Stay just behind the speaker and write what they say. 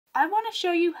I want to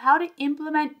show you how to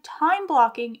implement time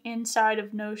blocking inside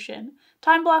of Notion.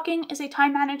 Time blocking is a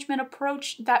time management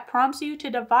approach that prompts you to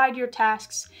divide your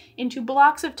tasks into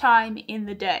blocks of time in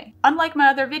the day. Unlike my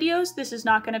other videos, this is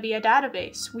not going to be a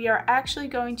database. We are actually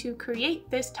going to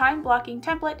create this time blocking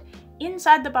template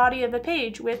inside the body of the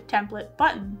page with template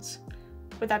buttons.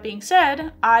 With that being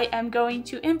said, I am going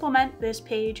to implement this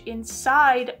page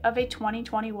inside of a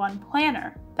 2021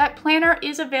 planner. That planner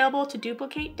is available to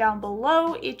duplicate down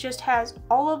below. It just has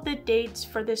all of the dates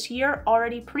for this year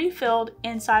already pre-filled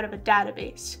inside of a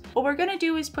database. What we're going to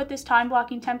do is put this time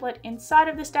blocking template inside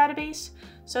of this database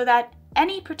so that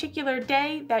any particular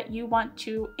day that you want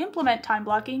to implement time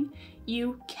blocking,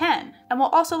 you can. And we'll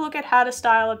also look at how to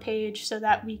style a page so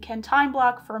that we can time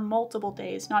block for multiple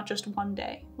days, not just one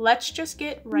day. Let's just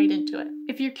get right into it.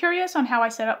 If you're curious on how I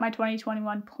set up my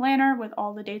 2021 planner with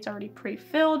all the dates already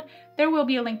pre-filled, there will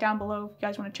be a link down below if you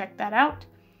guys want to check that out.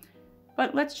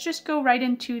 But let's just go right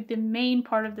into the main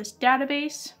part of this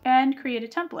database and create a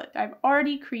template. I've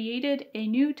already created a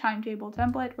new timetable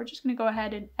template. We're just going to go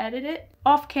ahead and edit it.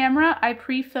 Off camera, I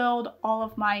pre-filled all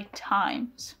of my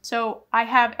times. So I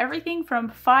have everything from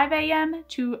 5 a.m.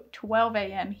 to 12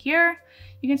 a.m. here.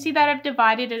 You can see that I've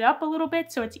divided it up a little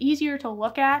bit so it's easier to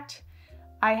look at.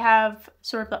 I have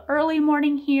sort of the early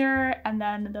morning here, and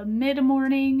then the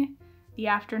mid-morning, the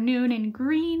afternoon in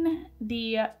green,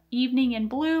 the evening in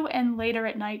blue, and later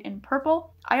at night in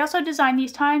purple. I also designed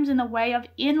these times in the way of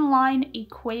inline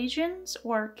equations,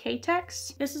 or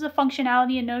KaTeX. This is a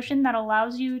functionality in Notion that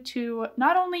allows you to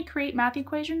not only create math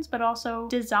equations, but also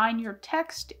design your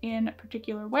text in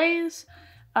particular ways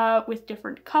with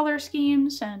different color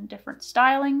schemes and different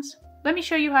stylings. Let me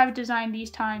show you how I've designed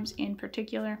these times in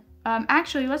particular.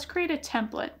 Actually, let's create a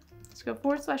template. Let's go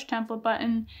 /template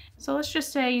button. So let's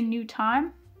just say new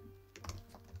time.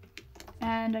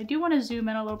 And I do want to zoom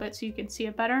in a little bit so you can see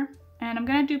it better. And I'm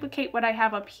going to duplicate what I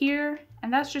have up here.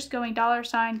 And that's just going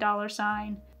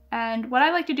 $$. And what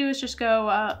I like to do is just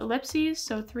go ellipses,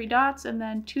 so 3 dots, and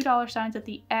then $2 at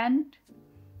the end.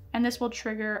 And this will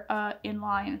trigger an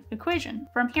inline equation.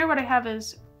 From here, what I have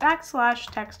is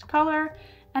 \text color,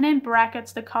 and in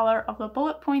brackets, the color of the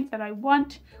bullet point that I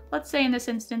want. Let's say in this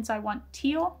instance, I want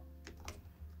teal.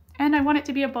 And I want it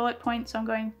to be a bullet point, so I'm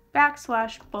going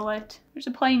 \bullet. There's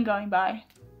a plane going by.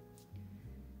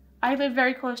 I live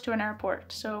very close to an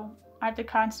airport, so I have to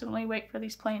constantly wait for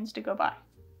these planes to go by.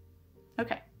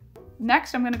 Okay.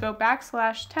 Next, I'm going to go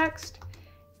 \text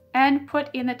and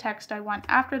put in the text I want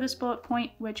after this bullet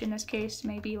point, which in this case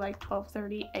may be like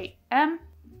 12:30 a.m.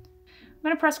 I'm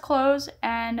going to press close,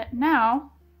 and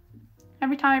now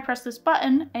every time I press this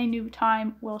button, a new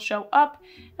time will show up,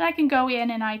 and I can go in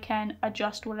and I can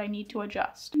adjust what I need to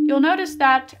adjust. You'll notice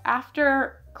that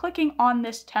after clicking on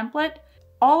this template,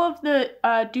 all of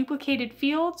the duplicated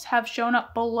fields have shown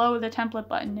up below the template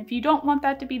button. If you don't want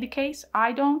that to be the case,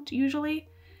 I don't usually.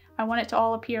 I want it to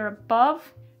all appear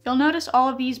above. You'll notice all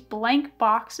of these blank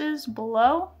boxes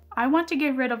below. I want to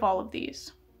get rid of all of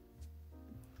these.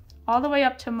 All the way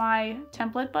up to my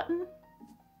template button.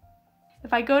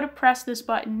 If I go to press this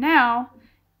button now,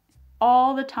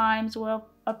 all the times will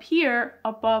appear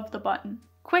above the button.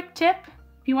 Quick tip,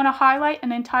 if you want to highlight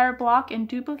an entire block and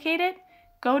duplicate it,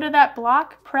 go to that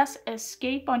block, press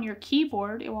Escape on your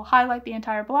keyboard, it will highlight the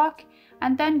entire block,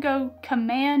 and then go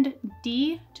Command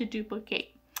D to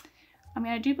duplicate. I'm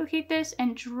going to duplicate this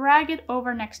and drag it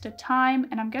over next to time,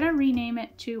 and I'm going to rename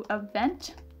it to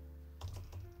Event.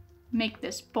 Make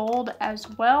this bold as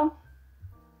well.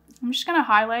 I'm just going to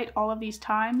highlight all of these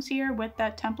times here with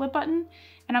that template button,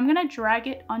 and I'm going to drag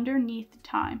it underneath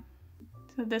time.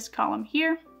 So this column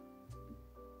here.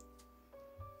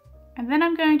 And then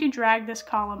I'm going to drag this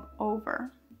column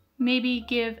over. Maybe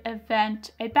give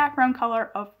event a background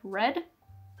color of red.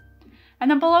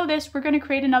 And then below this, we're going to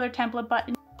create another template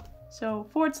button. So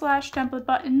 /template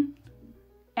button.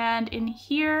 And in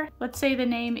here, let's say the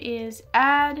name is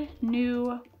add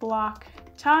new block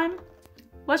time.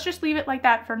 Let's just leave it like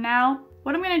that for now.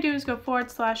 What I'm going to do is go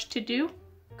 /to do,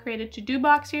 create a to-do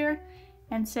box here,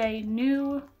 and say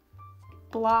new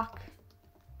block.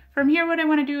 From here, what I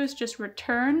want to do is just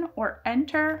return or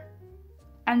enter,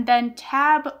 and then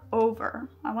tab over.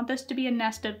 I want this to be a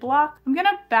nested block. I'm going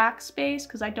to backspace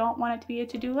because I don't want it to be a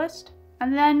to-do list,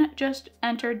 and then just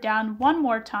enter down one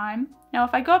more time. Now,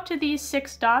 if I go up to these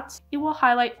 6 dots, it will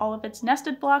highlight all of its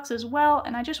nested blocks as well,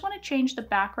 and I just want to change the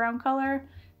background color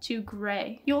to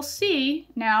gray. You'll see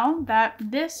now that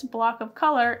this block of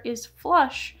color is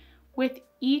flush with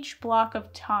each block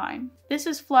of time. This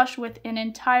is flush with an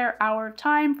entire hour of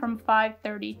time from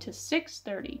 5:30 to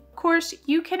 6:30. Of course,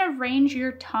 you can arrange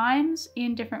your times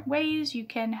in different ways. You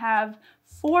can have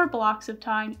 4 blocks of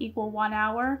time equal 1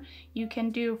 hour. You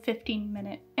can do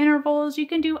 15-minute intervals, you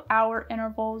can do hour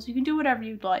intervals, you can do whatever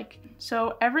you'd like.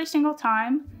 So every single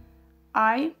time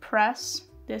I press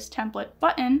this template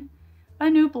button, a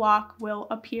new block will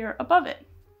appear above it.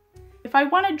 If I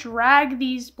want to drag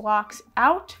these blocks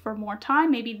out for more time,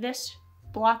 maybe this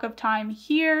block of time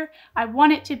here, I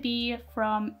want it to be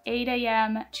from 8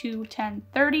 a.m. to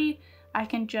 10:30. I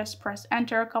can just press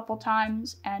enter a couple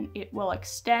times and it will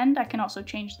extend. I can also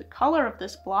change the color of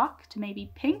this block to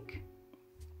maybe pink.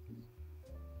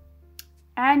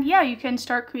 And yeah, you can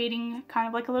start creating kind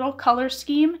of like a little color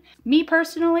scheme. Me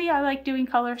personally, I like doing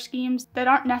color schemes that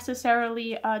aren't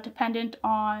necessarily dependent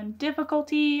on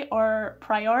difficulty or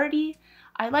priority.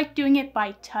 I like doing it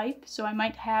by type, so I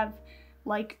might have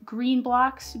like green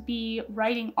blocks be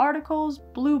writing articles,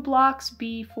 blue blocks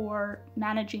be for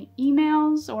managing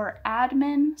emails or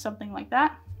admin, something like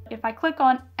that. If I click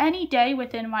on any day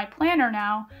within my planner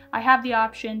now, I have the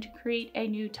option to create a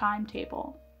new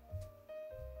timetable.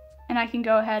 And I can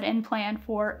go ahead and plan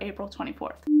for April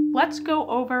 24th. Let's go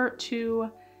over to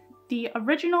the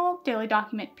original daily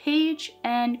document page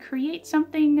and create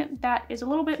something that is a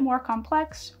little bit more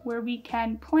complex where we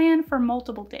can plan for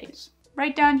multiple days.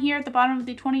 Right down here at the bottom of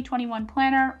the 2021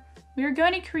 planner, we're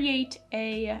going to create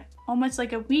almost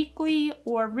like a weekly,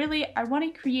 or really I want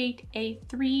to create a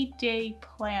 3-day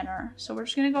planner. So we're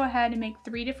just going to go ahead and make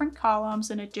 3 different columns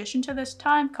in addition to this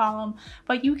time column,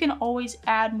 but you can always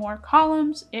add more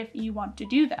columns if you want to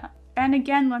do that. And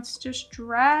again, let's just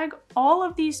drag all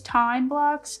of these time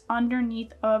blocks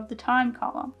underneath of the time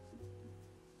column.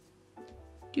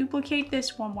 Duplicate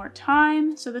this one more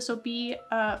time. So this will be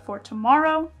for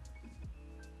tomorrow.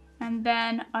 And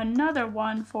then another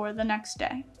one for the next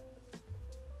day.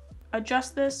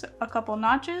 Adjust this a couple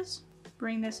notches,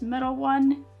 bring this middle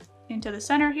one into the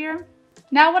center here.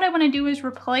 Now what I want to do is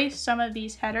replace some of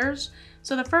these headers.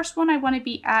 So the first one I want to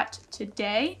be at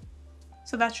today.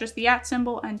 So that's just the at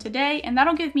symbol and today, and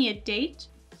that'll give me a date.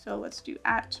 So let's do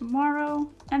at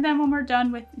tomorrow. And then when we're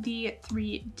done with the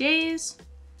 3 days,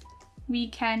 we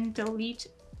can delete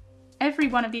every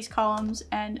one of these columns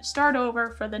and start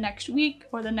over for the next week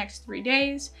or the next 3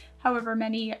 days, however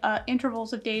many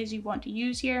intervals of days you want to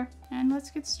use here. And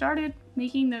let's get started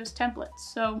making those templates.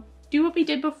 So do what we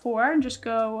did before and just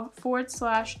go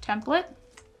 /template,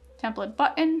 template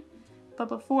button. But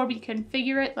before we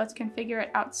configure it, let's configure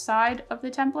it outside of the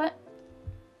template.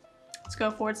 Let's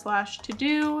go /to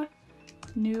do,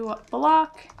 new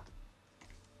block,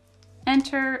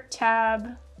 enter,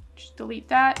 tab, just delete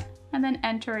that. And then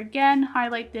enter again,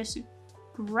 highlight this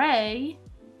gray,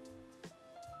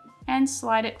 and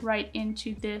slide it right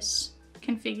into this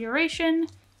configuration.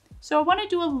 So I want to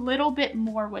do a little bit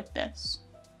more with this.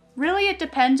 Really, it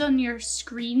depends on your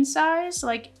screen size,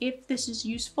 like if this is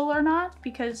useful or not,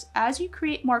 because as you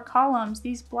create more columns,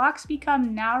 these blocks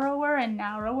become narrower and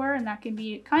narrower, and that can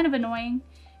be kind of annoying,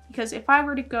 because if I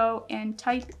were to go and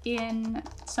type in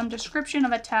some description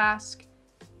of a task,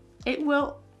 it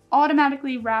will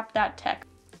automatically wrap that text.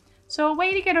 So a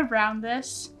way to get around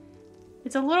this,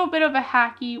 it's a little bit of a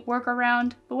hacky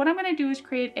workaround, but what I'm going to do is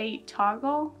create a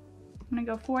toggle. I'm going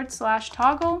to go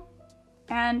 /toggle,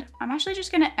 and I'm actually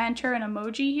just going to enter an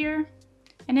emoji here.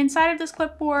 And inside of this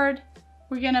clipboard,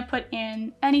 we're going to put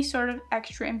in any sort of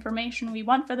extra information we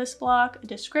want for this block, a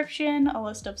description, a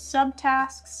list of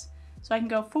subtasks. So I can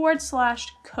go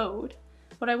 /code.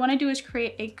 What I want to do is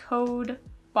create a code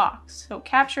box. So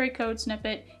capture a code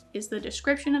snippet is the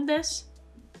description of this.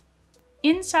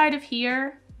 Inside of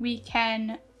here, we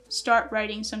can start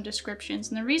writing some descriptions.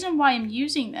 And the reason why I'm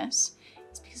using this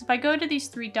is because if I go to these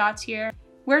 3 dots here,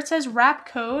 where it says wrap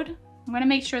code, I'm going to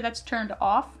make sure that's turned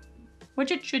off,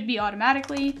 which it should be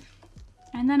automatically.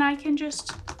 And then I can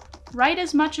just write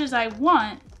as much as I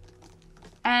want,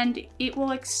 and it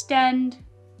will extend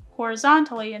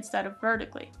horizontally instead of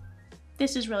vertically.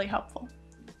 This is really helpful.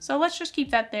 So let's just keep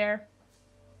that there.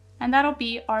 And that'll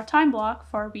be our time block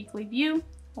for our weekly view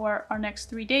or our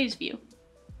next 3 days view.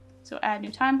 So add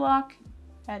new time block,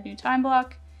 add new time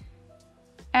block.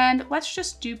 And let's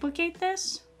just duplicate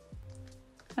this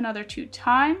another 2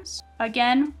 times.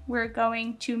 Again, we're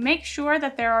going to make sure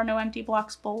that there are no empty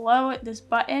blocks below this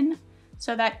button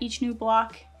so that each new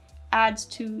block adds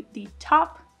to the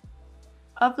top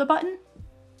of the button.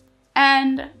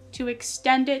 And to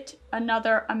extend it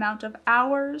another amount of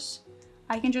hours,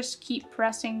 I can just keep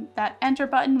pressing that enter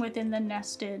button within the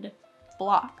nested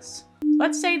blocks.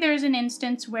 Let's say there's an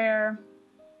instance where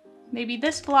maybe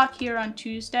this block here on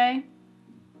Tuesday,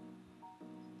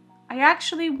 I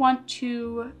actually want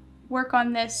to work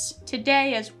on this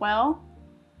today as well.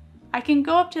 I can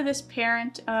go up to this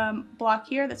parent block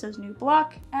here that says new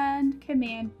block and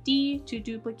Command D to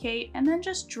duplicate and then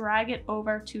just drag it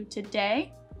over to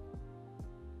today.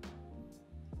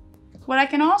 What I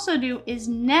can also do is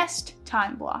nest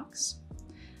time blocks.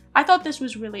 I thought this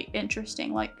was really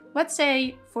interesting. Like, let's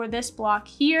say for this block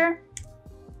here,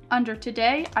 under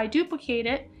today, I duplicate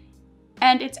it,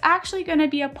 and it's actually going to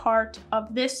be a part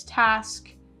of this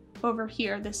task over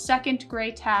here, the second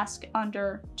gray task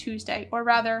under Tuesday, or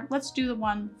rather, let's do the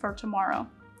one for tomorrow.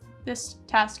 This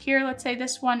task here, let's say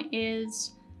this one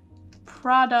is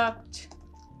product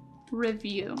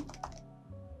review.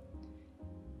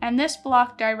 And this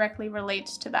block directly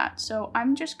relates to that. So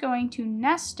I'm just going to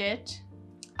nest it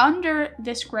under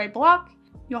this gray block.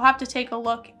 You'll have to take a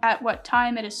look at what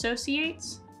time it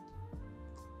associates.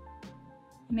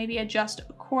 Maybe adjust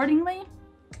accordingly.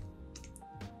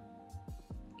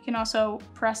 You can also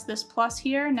press this plus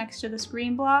here next to this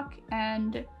green block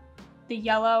and the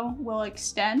yellow will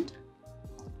extend.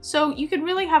 So you can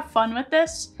really have fun with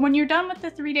this. When you're done with the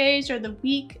 3 days or the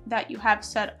week that you have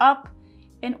set up,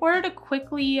 in order to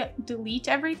quickly delete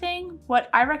everything, what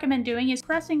I recommend doing is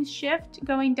pressing Shift,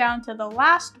 going down to the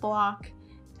last block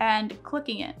and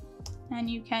clicking it. And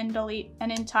you can delete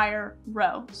an entire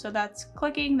row. So that's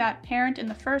clicking that parent in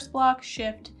the first block,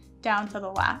 Shift down to the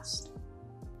last.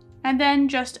 And then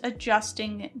just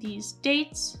adjusting these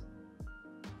dates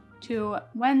to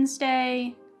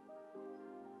Wednesday,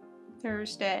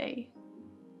 Thursday,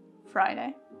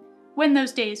 Friday, when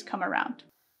those days come around.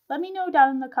 Let me know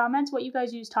down in the comments what you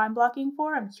guys use time blocking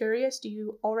for. I'm curious, do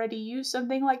you already use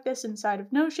something like this inside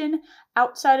of Notion,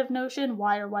 outside of Notion,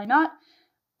 why or why not?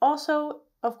 Also,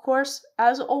 of course,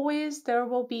 as always, there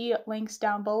will be links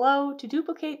down below to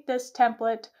duplicate this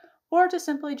template or to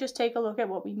simply just take a look at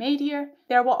what we made here.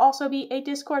 There will also be a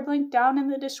Discord link down in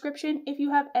the description if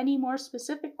you have any more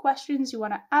specific questions you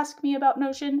want to ask me about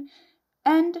Notion.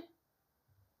 And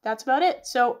that's about it.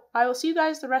 So I will see you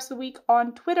guys the rest of the week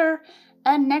on Twitter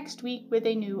and next week with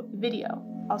a new video.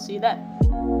 I'll see you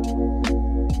then.